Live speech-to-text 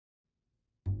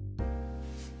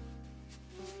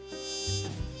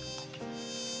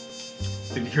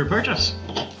Thank you for your purchase.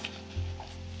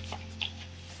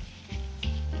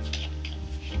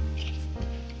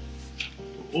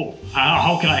 Oh,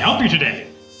 how can I help you today?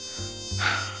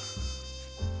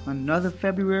 Another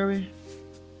February,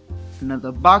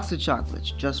 another box of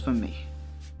chocolates just for me.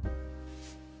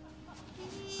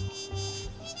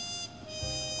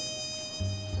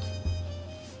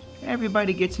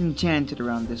 Everybody gets enchanted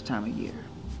around this time of year.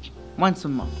 Once a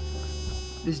month,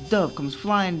 this dove comes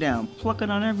flying down, plucking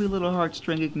on every little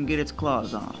heartstring it can get its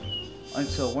claws on,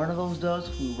 until one of those doves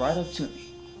flew right up to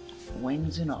me,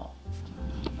 wings and all.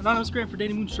 Anonymous grant for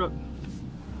dating Moonstruck.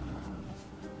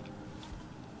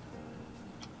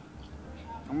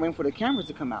 I'm waiting for the cameras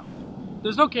to come out.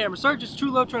 There's no camera, sir. Just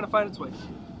true love trying to find its way.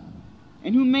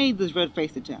 And who made this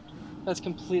red-faced attempt? That's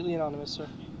completely anonymous, sir.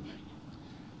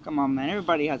 Come on, man.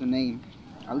 Everybody has a name.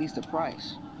 At least a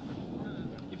price.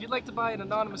 If you'd like to buy an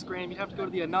anonymous gram, you'd have to go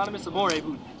to the Anonymous Amore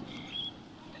booth.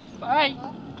 Bye.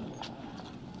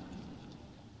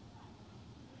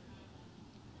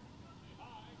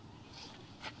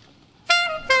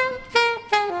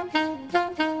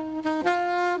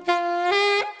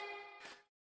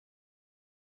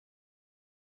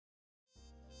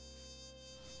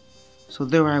 So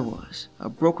there I was, a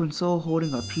broken soul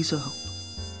holding a piece of hope.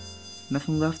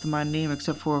 Nothing left of my name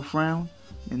except for a frown,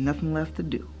 and nothing left to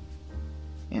do.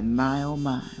 And my oh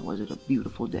my, was it a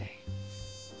beautiful day.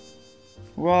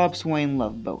 Rob Swain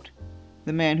Loveboat,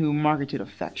 the man who marketed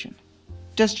affection.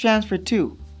 Just transferred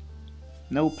too.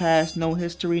 No past, no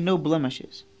history, no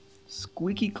blemishes.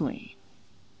 Squeaky clean.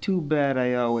 Too bad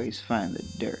I always find the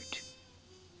dirt.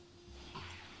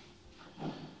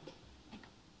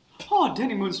 Oh,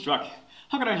 Danny Moonstruck,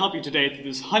 how can I help you today through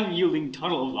this unyielding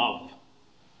tunnel of love?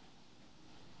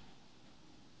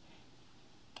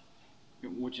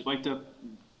 Would you like to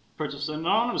purchase an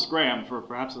anonymous gram for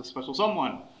perhaps a special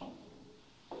someone?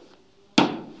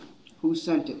 Who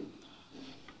sent it?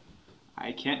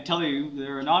 I can't tell you.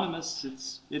 They're anonymous.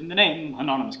 It's in the name,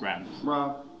 anonymous gram.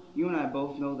 Rob, you and I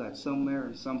both know that somewhere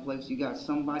in some place you got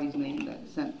somebody's name that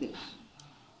sent this.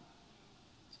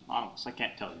 It's anonymous. I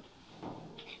can't tell you.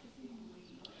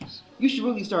 You should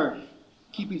really start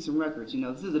keeping some records. You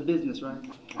know, this is a business, right?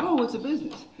 Oh, it's a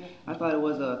business. I thought it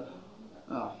was a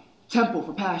temple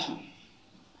for passion.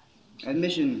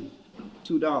 Admission,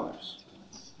 $2.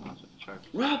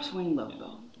 Rob Swain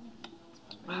Loveboat.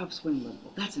 Rob Swain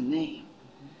Loveboat. That's a name.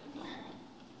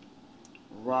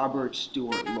 Robert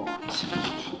Stewart Lawrence.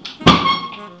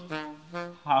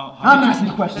 I'm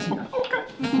asking questions here. Okay.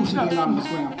 Who sent the anonymous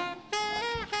gram?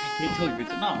 I can't tell you.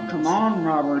 It's anonymous. Come on,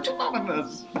 Robert. It's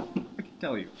anonymous. I can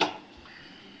tell you.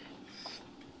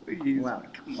 Please. Well,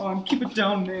 Come on, keep it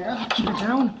down, man. keep it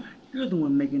down. You're the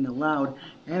one making it loud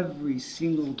every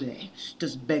single day.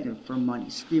 Just begging for money,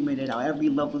 screaming it out. Every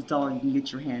loveless dollar you can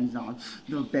get your hands on.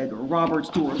 The beggar. Robert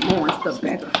Stewart Lawrence, the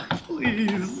beggar.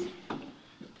 Please.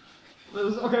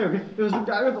 Okay. There's a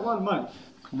guy with a lot of money.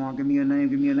 Come on, give me a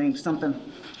name, something.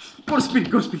 Go to Speed.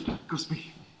 Go to Speed. Go to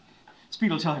Speed.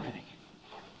 Speed will tell everything.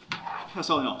 That's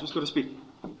all I know. Just go to Speed.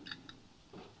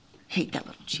 Hate that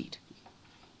little cheat.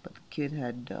 But the kid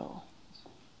had dough.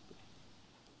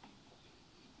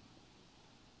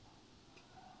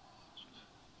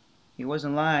 He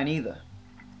wasn't lying either.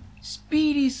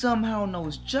 Speedy somehow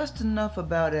knows just enough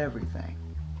about everything.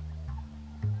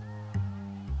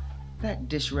 That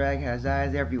dish rag has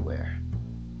eyes everywhere.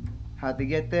 How'd they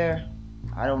get there?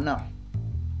 I don't know.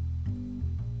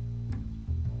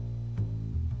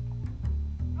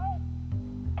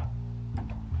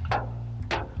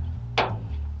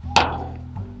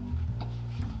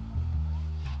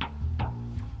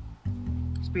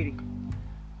 Speedy,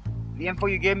 the info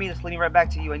you gave me is leading right back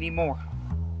to you. I need more.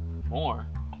 More?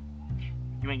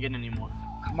 You ain't getting any more.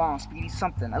 Come on, Speedy,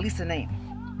 something. At least a name.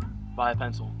 Buy a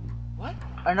pencil. What?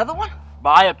 Another one?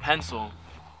 Buy a pencil.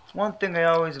 One thing I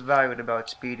always valued about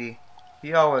Speedy,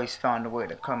 he always found a way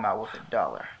to come out with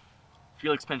 $1.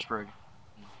 Felix Pinchberg.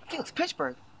 Felix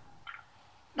Pittsburgh?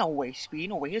 No way, Speedy,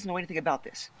 no way. He doesn't know anything about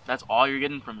this. That's all you're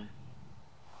getting from it.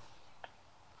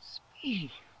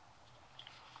 Speedy.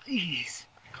 Please.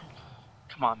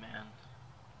 Come on, man.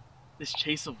 This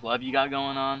chase of love you got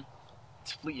going on,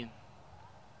 it's fleeting.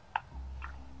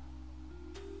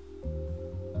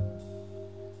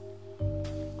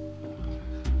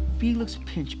 Felix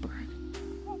Pinchberg.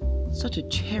 Such a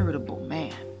charitable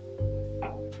man.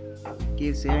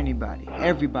 Gives to anybody,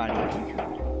 everybody if he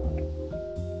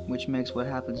could. Which makes what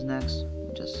happens next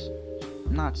just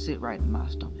not sit right in my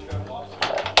stomach.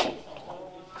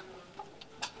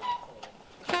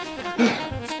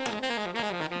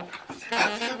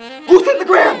 Who sent the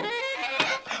gram?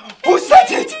 Who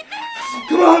sent it?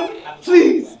 Come on,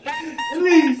 please.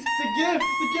 Please, it's a gift.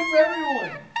 It's a gift for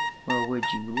everyone. Well, would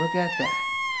you look at that?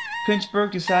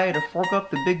 Pinchberg decided to fork up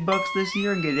the big bucks this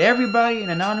year and get everybody an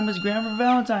anonymous gram for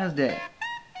Valentine's Day.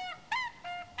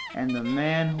 And the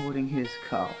man holding his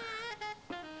collar.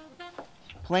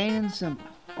 Plain and simple,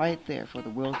 right there for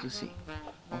the world to see.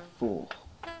 A fool.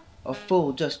 A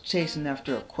fool just chasing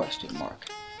after a question mark.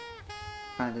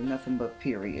 Finding nothing but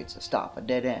periods, a stop, a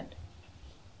dead end.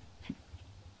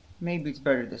 Maybe it's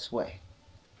better this way.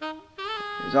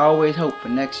 There's always hope for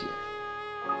next year.